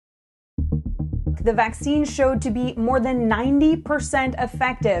The vaccine showed to be more than 90%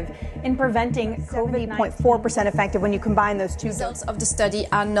 effective in preventing COVID-19. 70.4% effective when you combine those two. Results of the study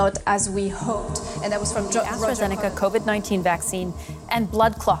are not as we hoped. And that was from AstraZeneca COVID-19 vaccine and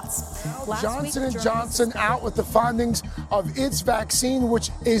blood clots. Johnson & Johnson out with the findings of its vaccine, which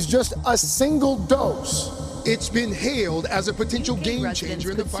is just a single dose. It's been hailed as a potential game changer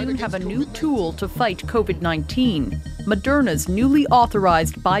in the fight against have a new tool to fight COVID-19, Moderna's newly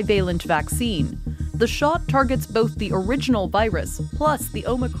authorized bivalent vaccine. The shot targets both the original virus plus the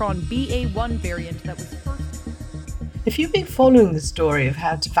Omicron BA.1 variant that was first. If you've been following the story of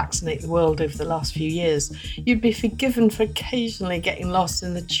how to vaccinate the world over the last few years, you'd be forgiven for occasionally getting lost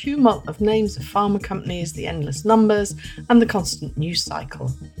in the tumult of names of pharma companies, the endless numbers, and the constant news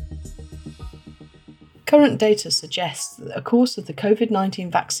cycle. Current data suggests that a course of the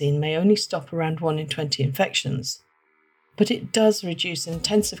COVID-19 vaccine may only stop around 1 in 20 infections, but it does reduce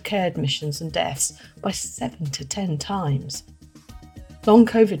intensive care admissions and deaths by 7 to 10 times. Long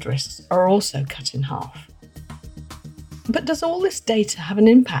COVID risks are also cut in half. But does all this data have an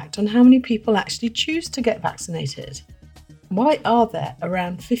impact on how many people actually choose to get vaccinated? Why are there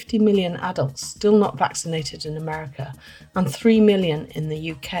around 50 million adults still not vaccinated in America and 3 million in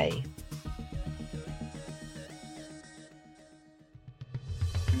the UK?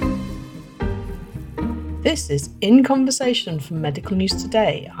 This is In Conversation from Medical News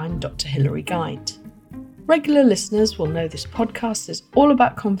Today. I'm Dr. Hilary Guide. Regular listeners will know this podcast is all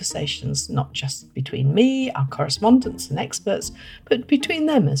about conversations, not just between me, our correspondents and experts, but between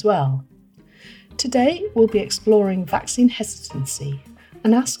them as well. Today, we'll be exploring vaccine hesitancy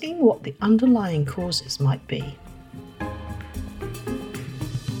and asking what the underlying causes might be.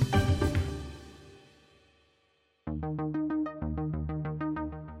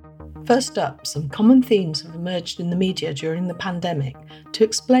 First up, some common themes have emerged in the media during the pandemic to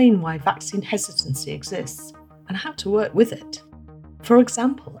explain why vaccine hesitancy exists and how to work with it. For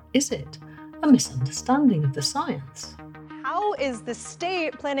example, is it a misunderstanding of the science? How is the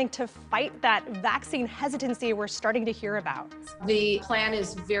state planning to fight that vaccine hesitancy we're starting to hear about? The plan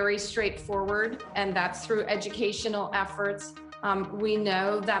is very straightforward, and that's through educational efforts. We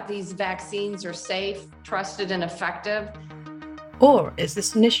know that these vaccines are safe, trusted, and effective. Or is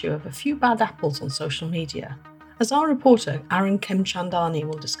this an issue of a few bad apples on social media? As our reporter Arun Khemchandani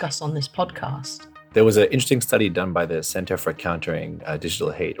will discuss on this podcast. There was an interesting study done by the Center for Countering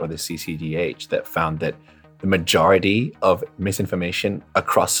Digital Hate, or the CCDH, that found that the majority of misinformation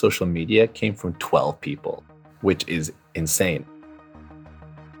across social media came from 12 people, which is insane.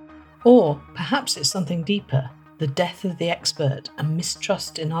 Or perhaps it's something deeper, the death of the expert and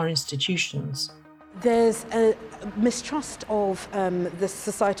mistrust in our institutions. There's a mistrust of the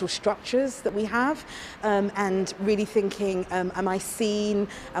societal structures that we have, and really thinking, am I seen,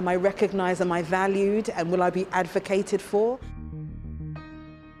 am I recognised, am I valued, and will I be advocated for?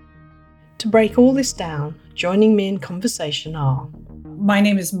 To break all this down, joining me in conversation are... My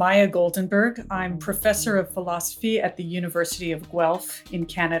name is Maya Goldenberg. I'm professor of philosophy at the University of Guelph in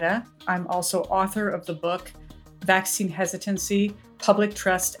Canada. I'm also author of the book Vaccine Hesitancy, Public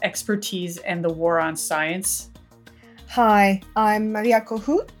Trust, Expertise, and the War on Science. Hi, I'm Maria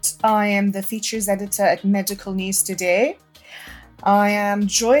Kohut. I am the features editor at Medical News Today. I am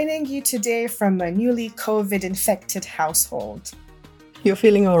joining you today from a newly COVID-infected household. You're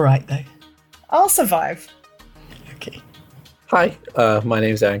feeling all right, though? I'll survive. Okay. Hi, my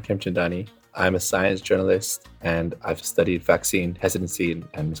name is Arun Khemchandani. I'm a science journalist, and I've studied vaccine hesitancy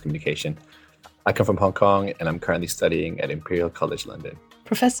and miscommunication. I come from Hong Kong, and I'm currently studying at Imperial College London.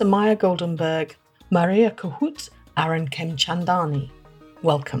 Professor Maya Goldenberg, Maria Kohut, Arun Khemchandani.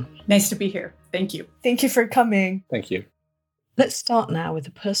 Welcome. Nice to be here. Thank you. Thank you for coming. Thank you. Let's start now with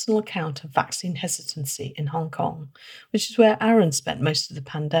a personal account of vaccine hesitancy in Hong Kong, which is where Arun spent most of the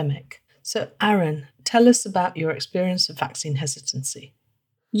pandemic. So, Arun, tell us about your experience of vaccine hesitancy.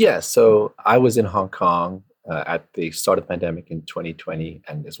 Yeah, so I was in Hong Kong at the start of the pandemic in 2020,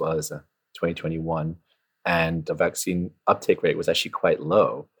 and as well as 2021, and the vaccine uptake rate was actually quite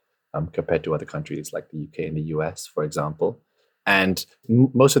low compared to other countries like the UK and the US, for example. And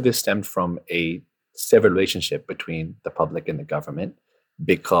most of this stemmed from a severed relationship between the public and the government,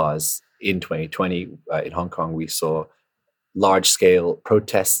 because in 2020 in Hong Kong, we saw large-scale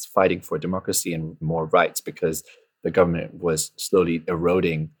protests fighting for democracy and more rights, because the government was slowly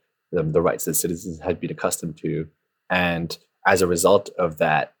eroding the rights that citizens had been accustomed to. And as a result of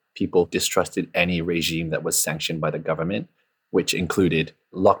that, people distrusted any regime that was sanctioned by the government, which included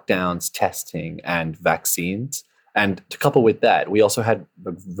lockdowns, testing, and vaccines. And to couple with that, we also had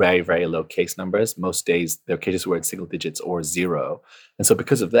very, very low case numbers. Most days, their cases were in single digits or zero. And so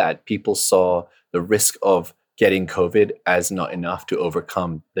because of that, people saw the risk of getting COVID as not enough to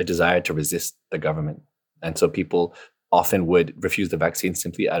overcome the desire to resist the government. And so people often would refuse the vaccine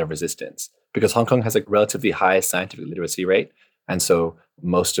simply out of resistance, because Hong Kong has a relatively high scientific literacy rate. And so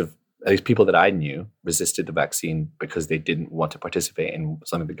most of, at least people that I knew, resisted the vaccine because they didn't want to participate in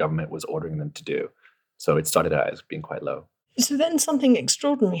something the government was ordering them to do. So it started out as being quite low. So then something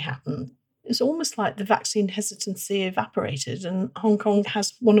extraordinary happened. It's almost like the vaccine hesitancy evaporated, and Hong Kong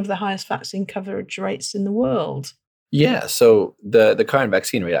has one of the highest vaccine coverage rates in the world. Yeah, so the current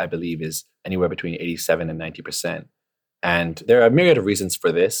vaccine rate, I believe, is anywhere between 87 and 90%. And there are a myriad of reasons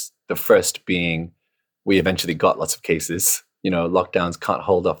for this. The first being we eventually got lots of cases. Lockdowns can't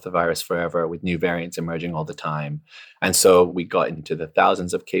hold off the virus forever with new variants emerging all the time. And so we got into the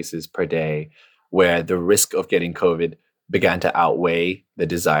thousands of cases per day where the risk of getting COVID began to outweigh the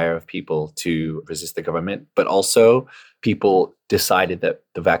desire of people to resist the government. But also people decided that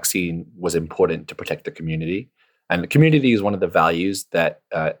the vaccine was important to protect the community. And the community is one of the values that,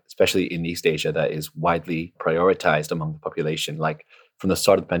 especially in East Asia, that is widely prioritized among the population. Like from the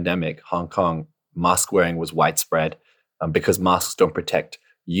start of the pandemic, Hong Kong, mask wearing was widespread because masks don't protect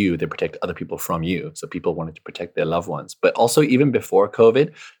you, they protect other people from you. So people wanted to protect their loved ones. But also even before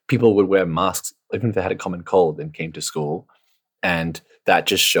COVID, people would wear masks even if they had a common cold and came to school. And that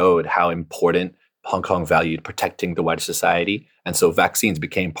just showed how important Hong Kong valued protecting the wider society. And so vaccines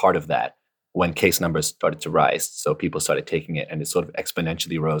became part of that when case numbers started to rise. So people started taking it, and it sort of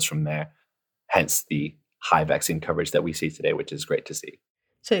exponentially rose from there. Hence the high vaccine coverage that we see today, which is great to see.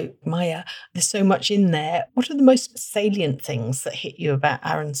 So, Maya, there's so much in there. What are the most salient things that hit you about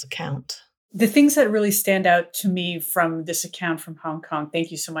Aaron's account? The things that really stand out to me from this account from Hong Kong,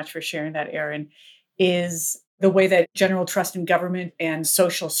 thank you so much for sharing that, Aaron, is the way that general trust in government and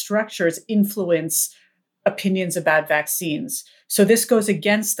social structures influence opinions about vaccines. So this goes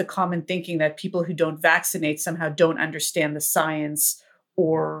against the common thinking that people who don't vaccinate somehow don't understand the science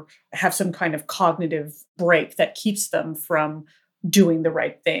or have some kind of cognitive break that keeps them from doing the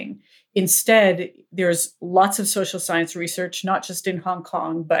right thing. Instead, there's lots of social science research, not just in Hong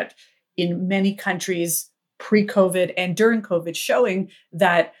Kong, but in many countries pre-COVID and during COVID, showing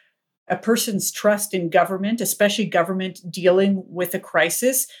that a person's trust in government, especially government dealing with a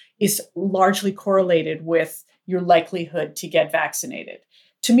crisis, is largely correlated with your likelihood to get vaccinated.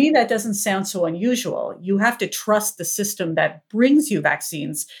 To me, that doesn't sound so unusual. You have to trust the system that brings you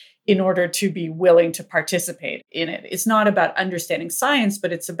vaccines in order to be willing to participate in it. It's not about understanding science,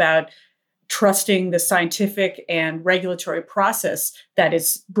 but it's about trusting the scientific and regulatory process that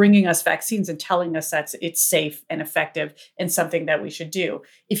is bringing us vaccines and telling us that it's safe and effective and something that we should do.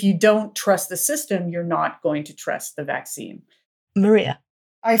 If you don't trust the system, you're not going to trust the vaccine. Maria.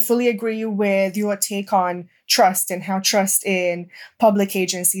 I fully agree with your take on trust and how trust in public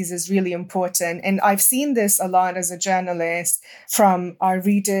agencies is really important. And I've seen this a lot as a journalist from our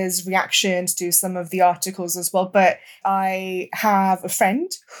readers' reactions to some of the articles as well. But I have a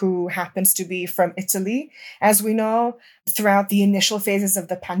friend who happens to be from Italy. As we know, throughout the initial phases of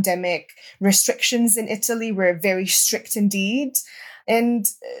the pandemic, restrictions in Italy were very strict indeed. And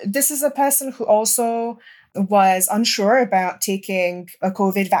this is a person who also was unsure about taking a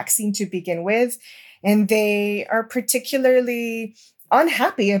COVID vaccine to begin with. And they are particularly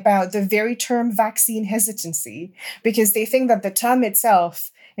unhappy about the very term vaccine hesitancy, because they think that the term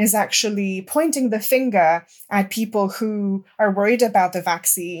itself is actually pointing the finger at people who are worried about the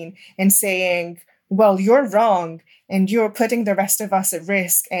vaccine and saying, well, you're wrong and you're putting the rest of us at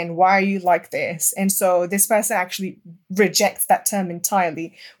risk. And why are you like this? And so this person actually rejects that term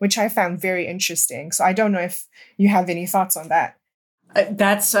entirely, which I found very interesting. So I don't know if you have any thoughts on that.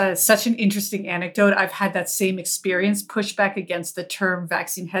 That's such an interesting anecdote. I've had that same experience, pushback against the term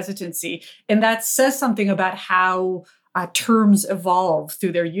vaccine hesitancy. And that says something about how terms evolve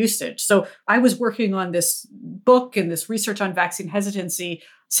through their usage. So I was working on this book and this research on vaccine hesitancy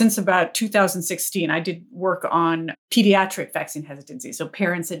since about 2016. I did work on pediatric vaccine hesitancy. So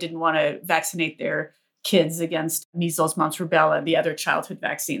parents that didn't want to vaccinate their kids against measles, mumps, rubella, and the other childhood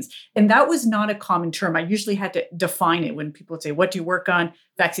vaccines. And that was not a common term. I usually had to define it when people would say, what do you work on?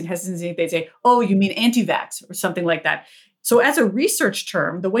 Vaccine hesitancy. They'd say, oh, you mean anti-vax or something like that. So as a research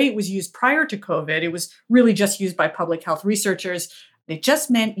term, the way it was used prior to COVID, it was really just used by public health researchers. It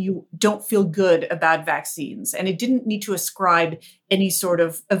just meant you don't feel good about vaccines. And it didn't need to ascribe any sort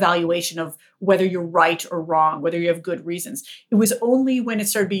of evaluation of whether you're right or wrong, whether you have good reasons. It was only when it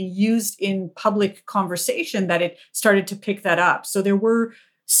started being used in public conversation that it started to pick that up. So there were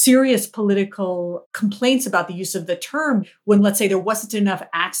serious political complaints about the use of the term when, let's say, there wasn't enough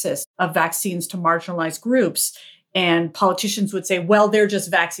access of vaccines to marginalized groups. And politicians would say, well, they're just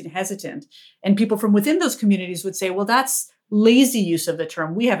vaccine hesitant. And people from within those communities would say, well, that's lazy use of the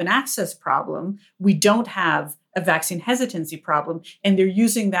term. We have an access problem. We don't have a vaccine hesitancy problem. And they're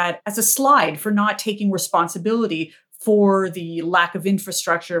using that as a slide for not taking responsibility for the lack of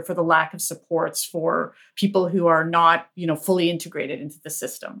infrastructure, for the lack of supports for people who are not, fully integrated into the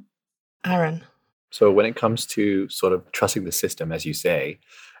system. Aaron. So when it comes to sort of trusting the system, as you say,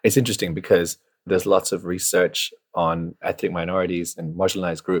 it's interesting because there's lots of research on ethnic minorities and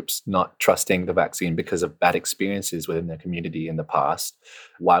marginalized groups not trusting the vaccine because of bad experiences within their community in the past.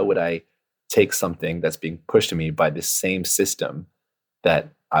 Why would I take something that's being pushed to me by the same system that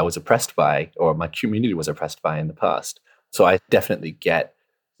I was oppressed by or my community was oppressed by in the past? So I definitely get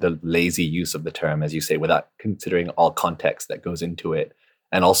the lazy use of the term, as you say, without considering all context that goes into it.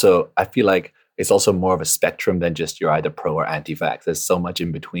 And also, I feel like it's also more of a spectrum than just you're either pro or anti-vax. There's so much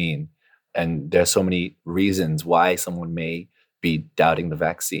in between. And there's so many reasons why someone may be doubting the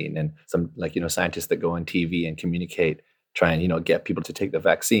vaccine. And some scientists that go on TV and communicate, try and, get people to take the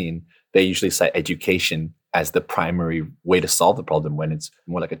vaccine, they usually cite education as the primary way to solve the problem when it's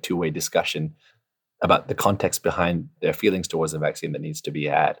more like a two-way discussion about the context behind their feelings towards the vaccine that needs to be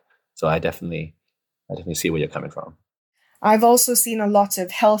had. So I definitely see where you're coming from. I've also seen a lot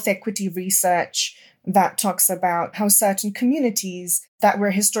of health equity research that talks about how certain communities that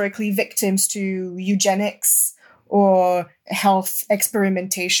were historically victims to eugenics or health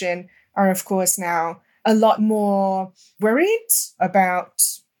experimentation are, of course, now a lot more worried about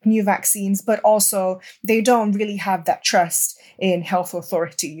new vaccines, but also they don't really have that trust in health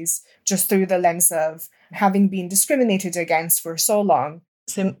authorities just through the lens of having been discriminated against for so long.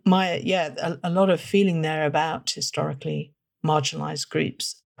 So Maya, a lot of feeling there about historically marginalized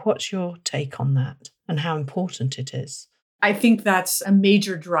groups. What's your take on that and how important it is? I think that's a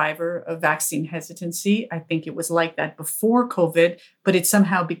major driver of vaccine hesitancy. I think it was like that before COVID, but it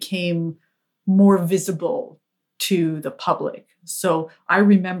somehow became more visible to the public. So I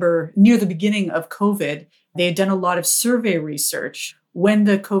remember near the beginning of COVID, they had done a lot of survey research. When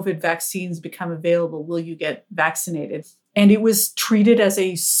the COVID vaccines become available, will you get vaccinated? And it was treated as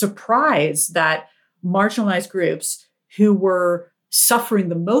a surprise that marginalized groups who were suffering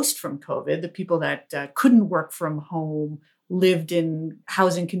the most from COVID, the people that couldn't work from home, lived in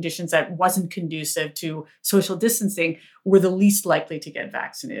housing conditions that wasn't conducive to social distancing, were the least likely to get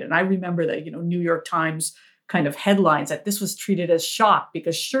vaccinated. And I remember that, New York Times kind of headlines that this was treated as shock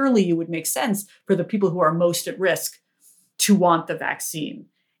because surely it would make sense for the people who are most at risk to want the vaccine.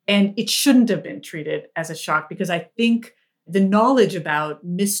 And it shouldn't have been treated as a shock because I think the knowledge about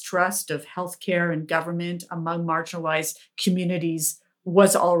mistrust of healthcare and government among marginalized communities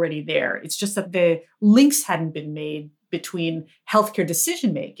was already there. It's just that the links hadn't been made between healthcare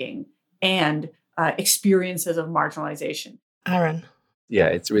decision-making and experiences of marginalization. Aaron. Yeah,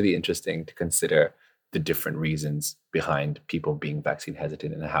 it's really interesting to consider the different reasons behind people being vaccine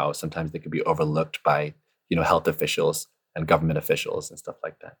hesitant and how sometimes they could be overlooked by, health officials and government officials and stuff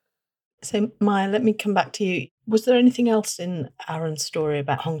like that. So Maya, let me come back to you. Was there anything else in Aaron's story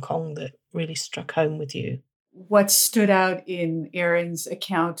about Hong Kong that really struck home with you? What stood out in Aaron's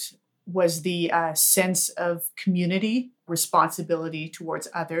account was the sense of community, responsibility towards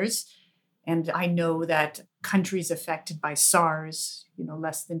others. And I know that countries affected by SARS,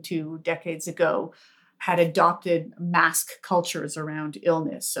 less than 2 decades ago, had adopted mask cultures around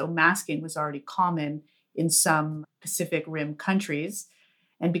illness. So masking was already common in some Pacific Rim countries.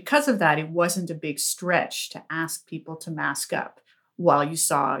 And because of that, it wasn't a big stretch to ask people to mask up, while you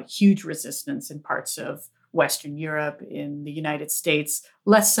saw huge resistance in parts of Western Europe, in the United States,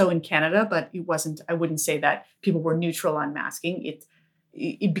 less so in Canada, but I wouldn't say that people were neutral on masking.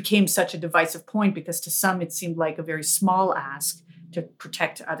 It became such a divisive point because to some it seemed like a very small ask to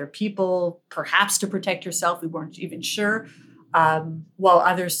protect other people, perhaps to protect yourself. We weren't even sure, while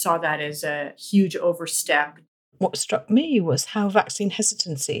others saw that as a huge overstep. What struck me was how vaccine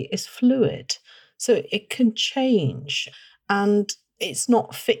hesitancy is fluid. So it can change and it's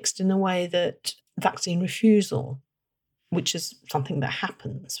not fixed in a way that vaccine refusal, which is something that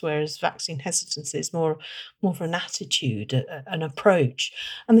happens, whereas vaccine hesitancy is more of an attitude, an approach.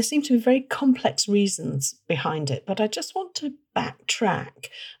 And there seem to be very complex reasons behind it. But I just want to backtrack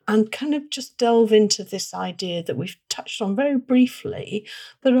and kind of just delve into this idea that we've touched on very briefly,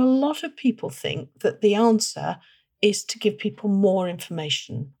 that a lot of people think that the answer is to give people more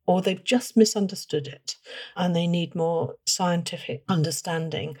information, or they've just misunderstood it and they need more scientific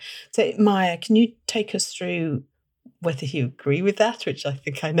understanding. So Maya, can you take us through whether you agree with that, which I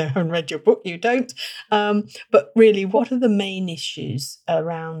think I know, having read your book, you don't. But really, what are the main issues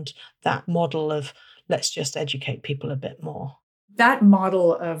around that model of let's just educate people a bit more? That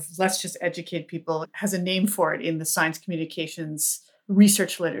model of let's just educate people has a name for it in the science communications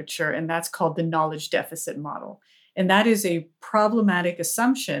research literature, and that's called the knowledge deficit model. And that is a problematic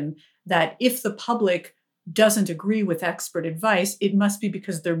assumption that if the public doesn't agree with expert advice, it must be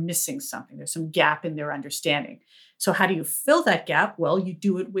because they're missing something. There's some gap in their understanding. So how do you fill that gap? Well, you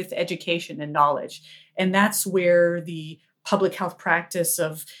do it with education and knowledge. And that's where the public health practice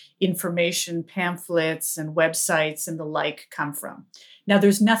of information pamphlets and websites and the like come from. Now,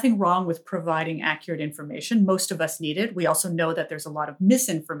 there's nothing wrong with providing accurate information. Most of us need it. We also know that there's a lot of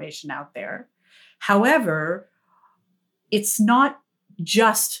misinformation out there. However, it's not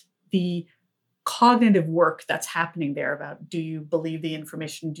just the cognitive work that's happening there about do you believe the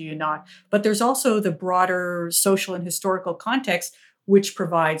information, do you not? But there's also the broader social and historical context, which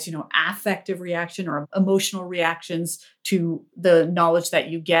provides, affective reaction or emotional reactions to the knowledge that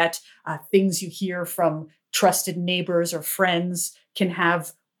you get. Things you hear from trusted neighbors or friends can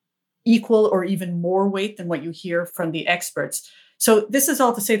have equal or even more weight than what you hear from the experts. So this is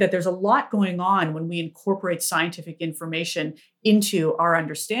all to say that there's a lot going on when we incorporate scientific information into our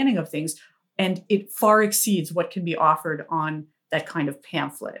understanding of things, and it far exceeds what can be offered on that kind of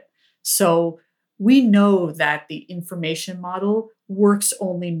pamphlet. So we know that the information model works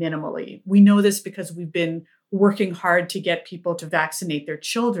only minimally. We know this because we've been working hard to get people to vaccinate their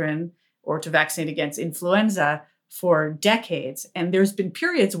children or to vaccinate against influenza for decades. And there's been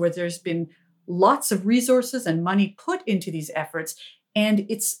periods where there's been lots of resources and money put into these efforts. And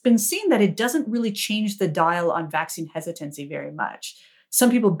it's been seen that it doesn't really change the dial on vaccine hesitancy very much. Some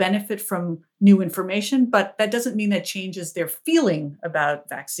people benefit from new information, but that doesn't mean that changes their feeling about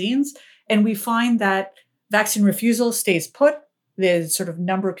vaccines. And we find that vaccine refusal stays put. There's sort of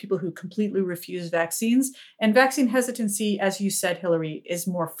number of people who completely refuse vaccines. And vaccine hesitancy, as you said, Hillary, is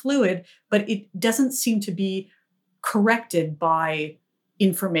more fluid, but it doesn't seem to be corrected by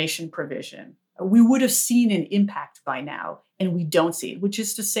information provision. We would have seen an impact by now, and we don't see it, which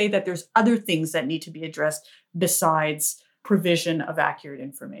is to say that there's other things that need to be addressed besides provision of accurate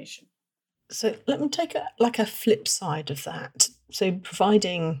information. So let me take a flip side of that. So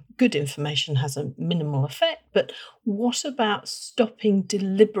providing good information has a minimal effect, but what about stopping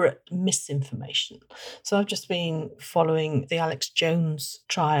deliberate misinformation? So I've just been following the Alex Jones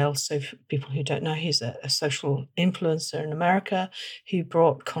trial. So for people who don't know, he's a social influencer in America who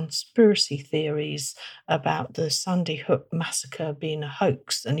brought conspiracy theories about the Sandy Hook massacre being a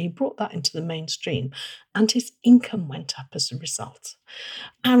hoax, and he brought that into the mainstream, and his income went up as a result.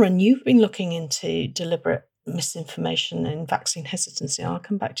 Aaron, you've been looking into deliberate misinformation and vaccine hesitancy. I'll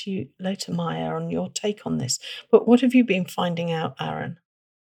come back to you later, Maya, on your take on this. But what have you been finding out, Aaron?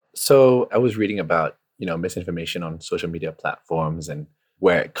 So I was reading about, misinformation on social media platforms and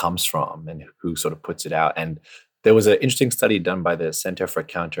where it comes from and who sort of puts it out. And there was an interesting study done by the Center for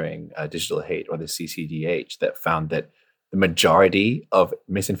Countering Digital Hate, or the CCDH, that found that the majority of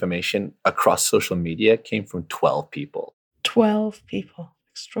misinformation across social media came from 12 people. 12 people.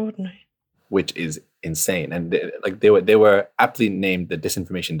 Extraordinary. Which is insane. And they were aptly named the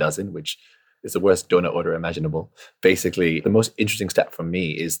Disinformation Dozen, which is the worst donut order imaginable. Basically, the most interesting stat for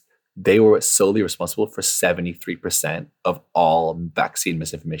me is they were solely responsible for 73% of all vaccine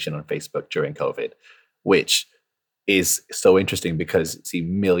misinformation on Facebook during COVID, which is so interesting because see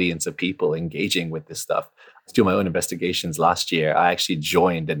millions of people engaging with this stuff. I was doing my own investigations last year. I actually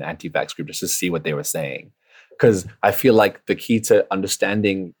joined an anti-vax group just to see what they were saying. Because I feel like the key to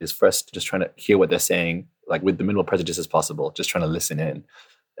understanding is first just trying to hear what they're saying, like with the minimal prejudice as possible, just trying to listen in.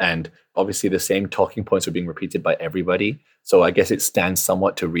 And obviously the same talking points are being repeated by everybody. So I guess it stands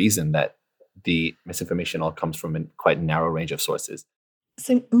somewhat to reason that the misinformation all comes from a quite narrow range of sources.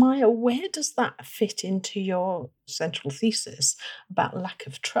 So Maya, where does that fit into your central thesis about lack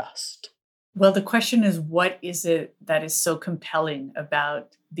of trust? Well, the question is, what is it that is so compelling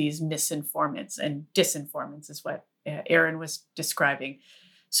about these misinformants and disinformants is what Aaron was describing.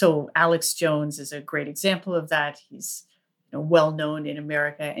 So Alex Jones is a great example of that. He's well known in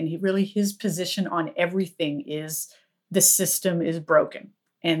America, and his position on everything is the system is broken.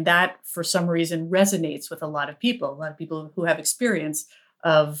 And that, for some reason, resonates with a lot of people who have experience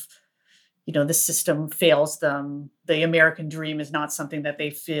of, the system fails them. The American dream is not something that they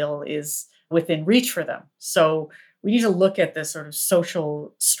feel is within reach for them. So we need to look at the sort of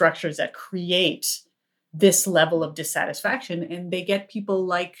social structures that create this level of dissatisfaction. And they get people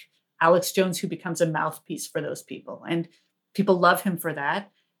like Alex Jones, who becomes a mouthpiece for those people. And people love him for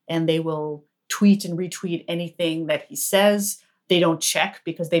that. And they will tweet and retweet anything that he says. They don't check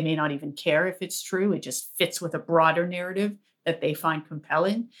because they may not even care if it's true. It just fits with a broader narrative that they find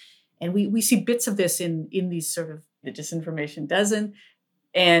compelling. And we see bits of this in these sort of the disinformation dozen.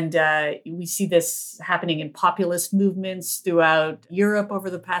 And we see this happening in populist movements throughout Europe over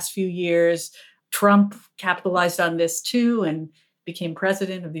the past few years. Trump capitalized on this too and became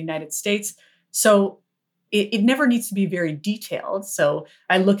president of the United States. So it never needs to be very detailed. So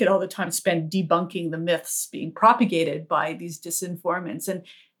I look at all the time spent debunking the myths being propagated by these disinformants. And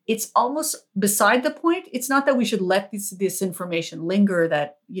it's almost beside the point. It's not that we should let this information linger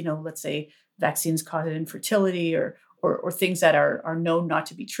that, let's say vaccines cause infertility or things that are known not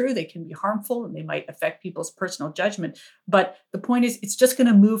to be true. They can be harmful and they might affect people's personal judgment. But the point is, it's just going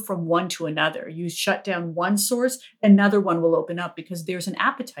to move from one to another. You shut down one source, another one will open up because there's an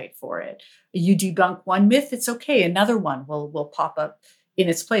appetite for it. You debunk one myth, it's okay. Another one will pop up in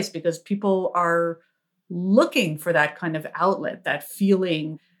its place because people are looking for that kind of outlet, that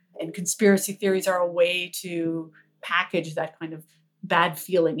feeling. And conspiracy theories are a way to package that kind of bad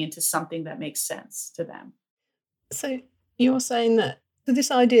feeling into something that makes sense to them. So you're saying that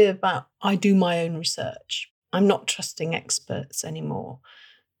this idea about I do my own research, I'm not trusting experts anymore.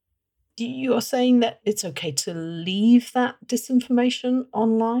 You're saying that it's okay to leave that disinformation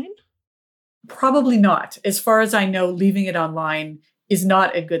online? Probably not. As far as I know, leaving it online is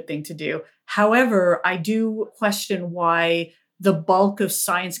not a good thing to do. However, I do question why the bulk of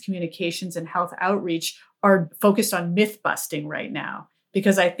science communications and health outreach are focused on myth busting right now.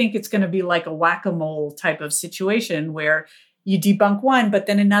 Because I think it's going to be like a whack-a-mole type of situation where you debunk one, but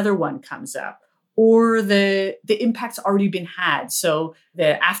then another one comes up. Or the impact's already been had. So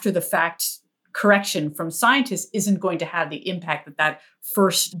the after-the-fact correction from scientists isn't going to have the impact that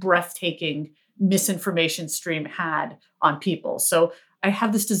first breathtaking misinformation stream had on people. So I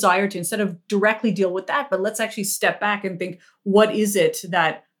have this desire to, instead of directly deal with that, but let's actually step back and think, what is it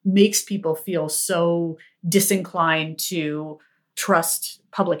that makes people feel so disinclined to trust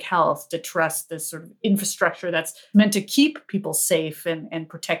public health, to trust this sort of infrastructure that's meant to keep people safe and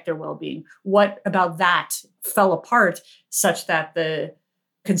protect their well-being? What about that fell apart such that the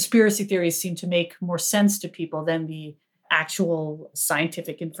conspiracy theories seem to make more sense to people than the actual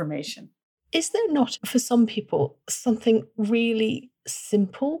scientific information? Is there not, for some people, something really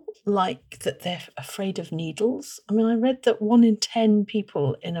simple, like that they're afraid of needles? I mean, I read that 1 in 10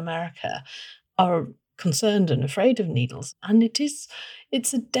 people in America are concerned and afraid of needles. And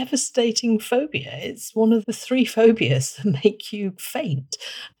it's a devastating phobia. It's one of the 3 phobias that make you faint.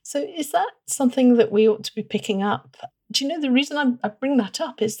 So is that something that we ought to be picking up? Do you know, the reason I bring that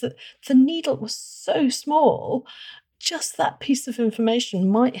up is that the needle was so small, just that piece of information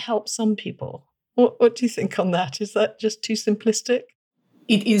might help some people. What do you think on that? Is that just too simplistic?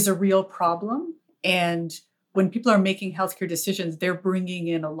 It is a real problem. And when people are making healthcare decisions, they're bringing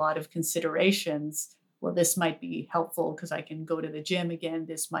in a lot of considerations. Well, this might be helpful because I can go to the gym again.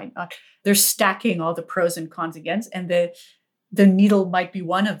 This might not. They're stacking all the pros and cons against, and the needle might be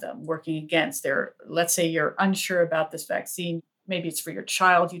one of them working against. Let's say you're unsure about this vaccine. Maybe it's for your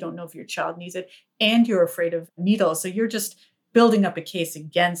child. You don't know if your child needs it, and you're afraid of needles. So you're just building up a case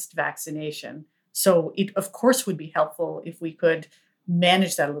against vaccination. So it, of course, would be helpful if we could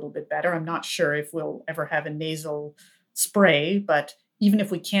manage that a little bit better. I'm not sure if we'll ever have a nasal spray, but even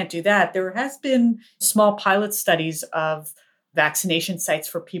if we can't do that, there has been small pilot studies of vaccination sites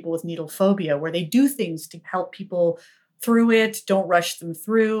for people with needle phobia where they do things to help people through it, don't rush them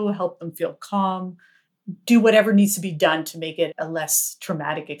through, help them feel calm, do whatever needs to be done to make it a less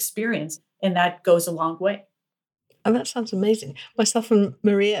traumatic experience. And that goes a long way. And that sounds amazing. Myself and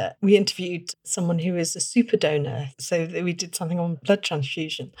Maria, we interviewed someone who is a super donor. So we did something on blood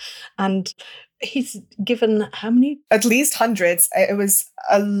transfusion. And he's given how many? At least hundreds. It was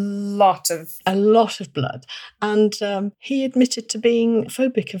a lot of blood. And he admitted to being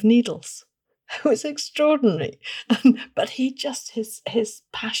phobic of needles. It was extraordinary. But his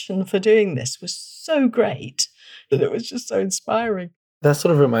passion for doing this was so great that it was just so inspiring. That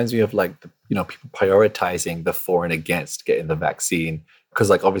sort of reminds me of people prioritizing the for and against getting the vaccine. Because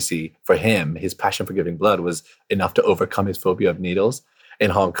obviously for him, his passion for giving blood was enough to overcome his phobia of needles.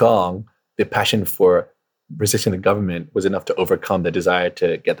 In Hong Kong, the passion for resisting the government was enough to overcome the desire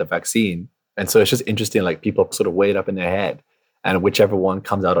to get the vaccine. And so it's just interesting, people sort of weigh it up in their head. And whichever one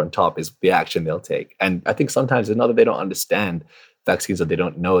comes out on top is the action they'll take. And I think sometimes it's not that they don't understand vaccines or they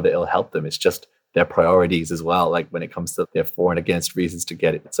don't know that it'll help them. It's just their priorities as well, when it comes to their for and against reasons to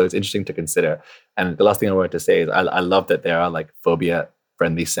get it. So it's interesting to consider. And the last thing I wanted to say is I love that there are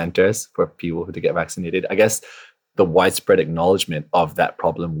phobia-friendly centers for people who to get vaccinated. I guess the widespread acknowledgement of that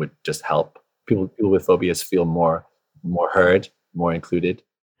problem would just help people with phobias feel more heard, more included.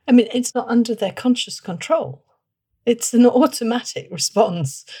 I mean, it's not under their conscious control. It's an automatic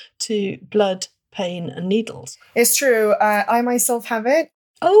response to blood, pain, and needles. It's true. I myself have it.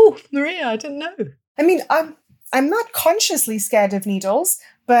 Oh, Maria, I didn't know. I mean, I'm not consciously scared of needles,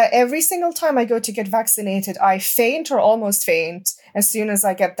 but every single time I go to get vaccinated, I faint or almost faint as soon as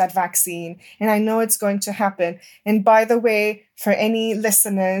I get that vaccine. And I know it's going to happen. And by the way, for any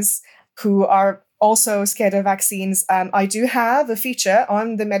listeners who are also scared of vaccines, I do have a feature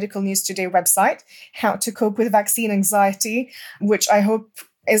on the Medical News Today website, How to Cope with Vaccine Anxiety, which I hope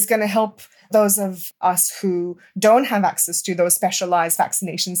is going to help those of us who don't have access to those specialized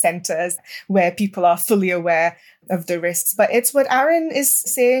vaccination centers where people are fully aware of the risks. But it's what Aaron is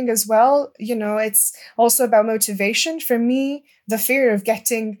saying as well. You know, it's also about motivation. For me, the fear of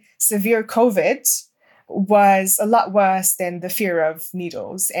getting severe COVID was a lot worse than the fear of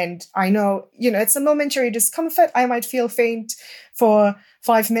needles. And I know, it's a momentary discomfort. I might feel faint for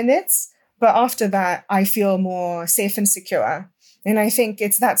 5 minutes, but after that, I feel more safe and secure. And I think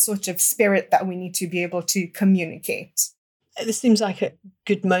it's that sort of spirit that we need to be able to communicate. This seems like a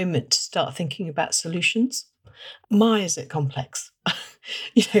good moment to start thinking about solutions. My, is it complex?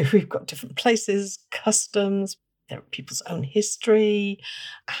 We've got different places, customs, there are people's own history,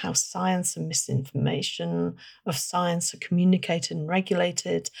 how science and misinformation of science are communicated and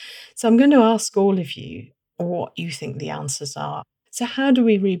regulated. So I'm going to ask all of you what you think the answers are. So how do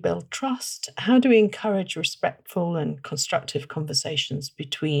we rebuild trust? How do we encourage respectful and constructive conversations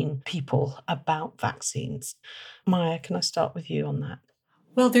between people about vaccines? Maya, can I start with you on that?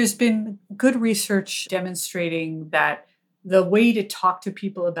 Well, there's been good research demonstrating that the way to talk to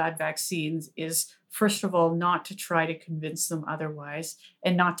people about vaccines is, first of all, not to try to convince them otherwise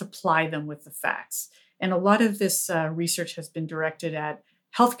and not to ply them with the facts. And a lot of this research has been directed at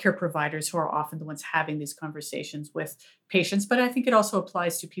healthcare providers who are often the ones having these conversations with patients. But I think it also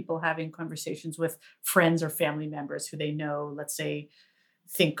applies to people having conversations with friends or family members who they know, let's say,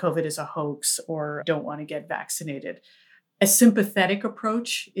 think COVID is a hoax or don't want to get vaccinated. A sympathetic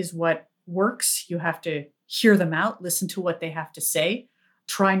approach is what works. You have to hear them out, listen to what they have to say.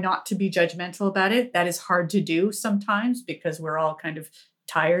 Try not to be judgmental about it. That is hard to do sometimes because we're all kind of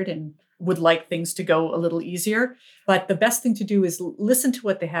tired and would like things to go a little easier. But the best thing to do is listen to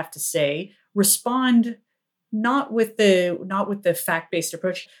what they have to say, respond not with the fact-based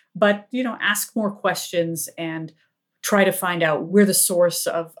approach, but ask more questions and try to find out where the source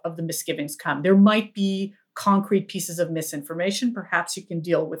of the misgivings come. There might be concrete pieces of misinformation. Perhaps you can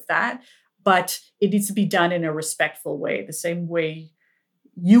deal with that, but it needs to be done in a respectful way, the same way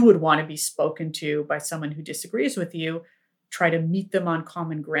you would want to be spoken to by someone who disagrees with you. Try to meet them on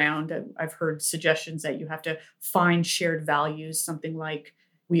common ground. I've heard suggestions that you have to find shared values, something like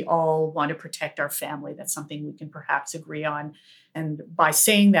we all want to protect our family. That's something we can perhaps agree on. And by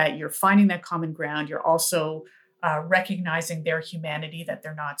saying that, you're finding that common ground. You're also recognizing their humanity, that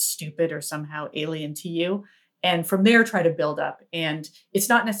they're not stupid or somehow alien to you. And from there, try to build up. And it's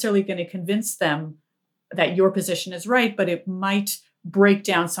not necessarily going to convince them that your position is right, but it might break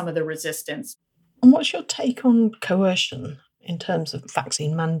down some of the resistance. And what's your take on coercion in terms of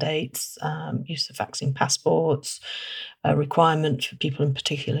vaccine mandates, use of vaccine passports, a requirement for people in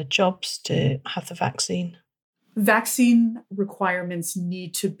particular jobs to have the vaccine? Vaccine requirements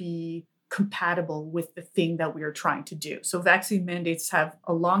need to be compatible with the thing that we are trying to do. So vaccine mandates have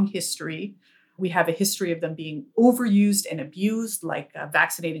a long history. We have a history of them being overused and abused, like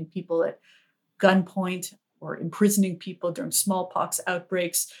vaccinating people at gunpoint or imprisoning people during smallpox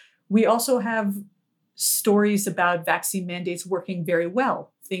outbreaks. We also have stories about vaccine mandates working very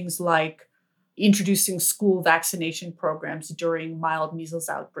well. Things like introducing school vaccination programs during mild measles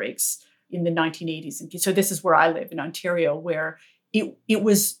outbreaks in the 1980s. And so this is where I live in Ontario, where it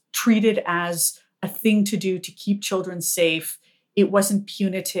was treated as a thing to do to keep children safe. It wasn't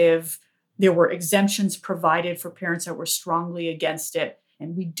punitive. There were exemptions provided for parents that were strongly against it.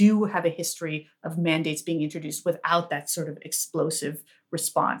 And we do have a history of mandates being introduced without that sort of explosive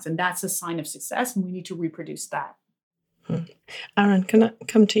response. And that's a sign of success, and we need to reproduce that. Aaron, can I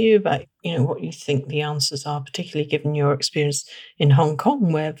come to you about what you think the answers are, particularly given your experience in Hong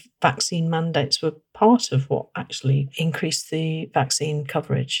Kong, where vaccine mandates were part of what actually increased the vaccine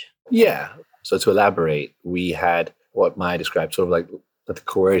coverage? Yeah. So to elaborate, we had what Maya described, sort of like the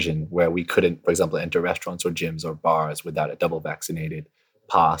coercion, where we couldn't, for example, enter restaurants or gyms or bars without a double vaccinated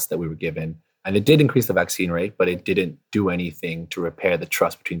pass that we were given. And it did increase the vaccine rate, but it didn't do anything to repair the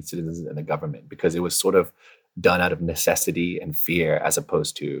trust between citizens and the government, because it was sort of done out of necessity and fear, as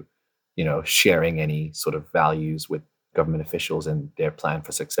opposed to, sharing any sort of values with government officials and their plan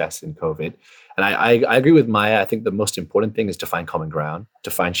for success in COVID. And I agree with Maya. I think the most important thing is to find common ground,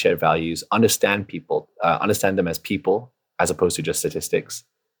 to find shared values, understand people, understand them as people, as opposed to just statistics.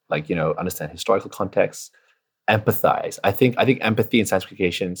 Like, understand historical context, empathize. I think empathy in science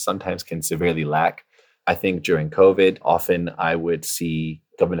communication sometimes can severely lack. I think during COVID, often I would see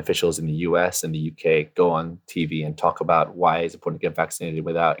government officials in the US and the UK go on TV and talk about why it's important to get vaccinated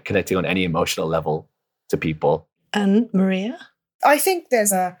without connecting on any emotional level to people. And Maria? I think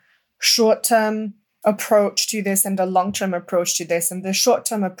there's a short-term approach to this and a long-term approach to this. And the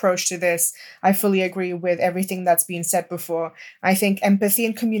short-term approach to this, I fully agree with everything that's been said before. I think empathy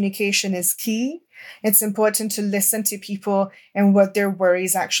and communication is key. It's important to listen to people and what their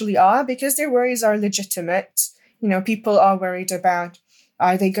worries actually are, because their worries are legitimate. People are worried about,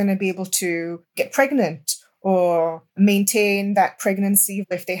 are they going to be able to get pregnant or maintain that pregnancy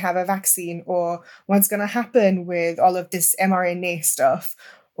if they have a vaccine, or what's going to happen with all of this mRNA stuff.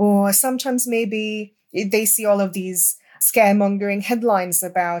 Or sometimes maybe they see all of these scaremongering headlines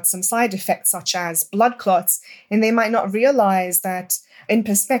about some side effects such as blood clots, and they might not realize that in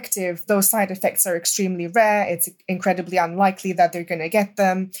perspective, those side effects are extremely rare. It's incredibly unlikely that they're going to get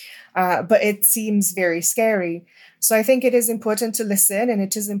them, but it seems very scary. So I think it is important to listen, and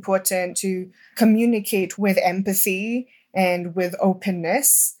it is important to communicate with empathy and with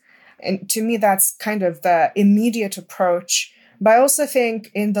openness. And to me, that's kind of the immediate approach. But I also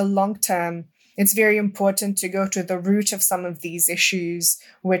think in the long term, it's very important to go to the root of some of these issues,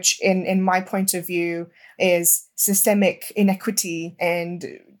 which in my point of view is systemic inequity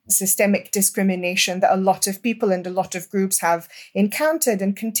and systemic discrimination that a lot of people and a lot of groups have encountered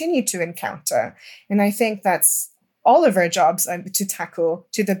and continue to encounter. And I think that's all of our jobs to tackle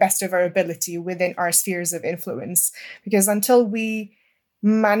to the best of our ability within our spheres of influence. Because until we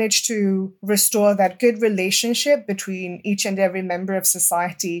manage to restore that good relationship between each and every member of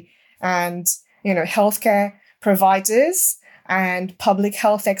society and, healthcare providers and public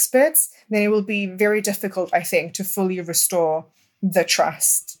health experts, then it will be very difficult, I think, to fully restore the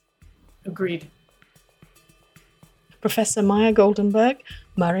trust. Agreed. Professor Maya Goldenberg,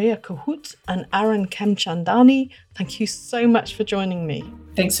 Maria Kohout, and Aaron Khemchandani, thank you so much for joining me.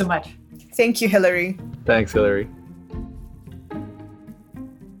 Thanks so much. Thank you, Hilary. Thanks, Hilary.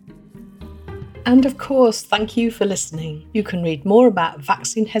 And of course, thank you for listening. You can read more about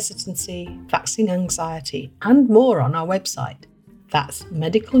vaccine hesitancy, vaccine anxiety, and more on our website. That's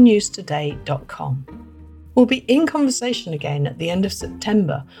medicalnewstoday.com. We'll be in conversation again at the end of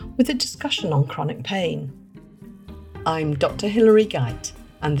September with a discussion on chronic pain. I'm Dr. Hilary Geit,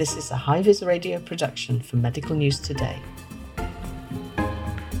 and this is a High Vis Radio production for Medical News Today.